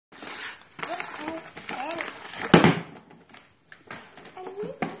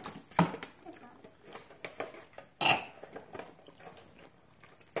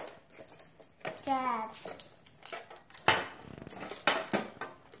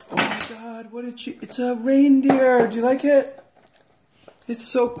God, what did she... It's a reindeer. Do you like it? It's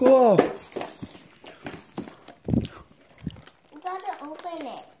so cool. You gotta open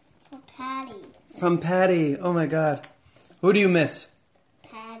it for Patty. From Patty. Oh my God. Who do you miss?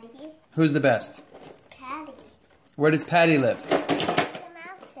 Patty. Who's the best? Patty. Where does Patty live? The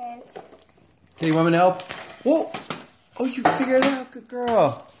mountains. Okay, you want me to help? Whoa! Oh, you figured it out. Good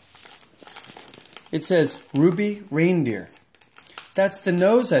girl. It says Ruby Reindeer. That's the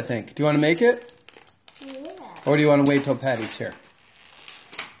nose, I think. Do you want to make it? Yeah. Or do you want to wait till Patty's here?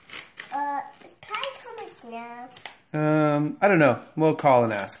 Is Patty coming now? I don't know. We'll call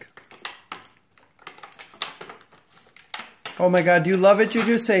and ask. Oh my God, do you love it,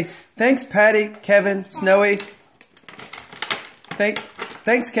 Juju? Say, thanks, Patty, Kevin, Snowy.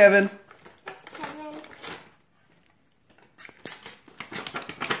 Thanks, Kevin. Kevin.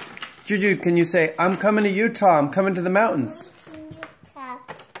 Juju, can you say, I'm coming to Utah, I'm coming to the mountains?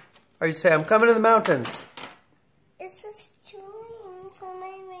 Or you say, I'm coming to the mountains. It's a string for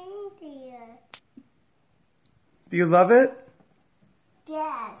my reindeer. Do you love it?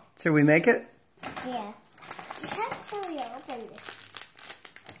 Yeah. Should we make it? Yeah. That's how we open this.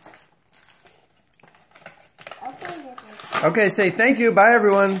 Open this. Okay, say thank you. Bye,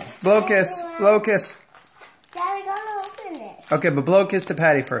 everyone. Blow a kiss. Blow a kiss. Daddy, gotta open this. Okay, but blow a kiss to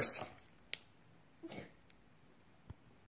Patty first.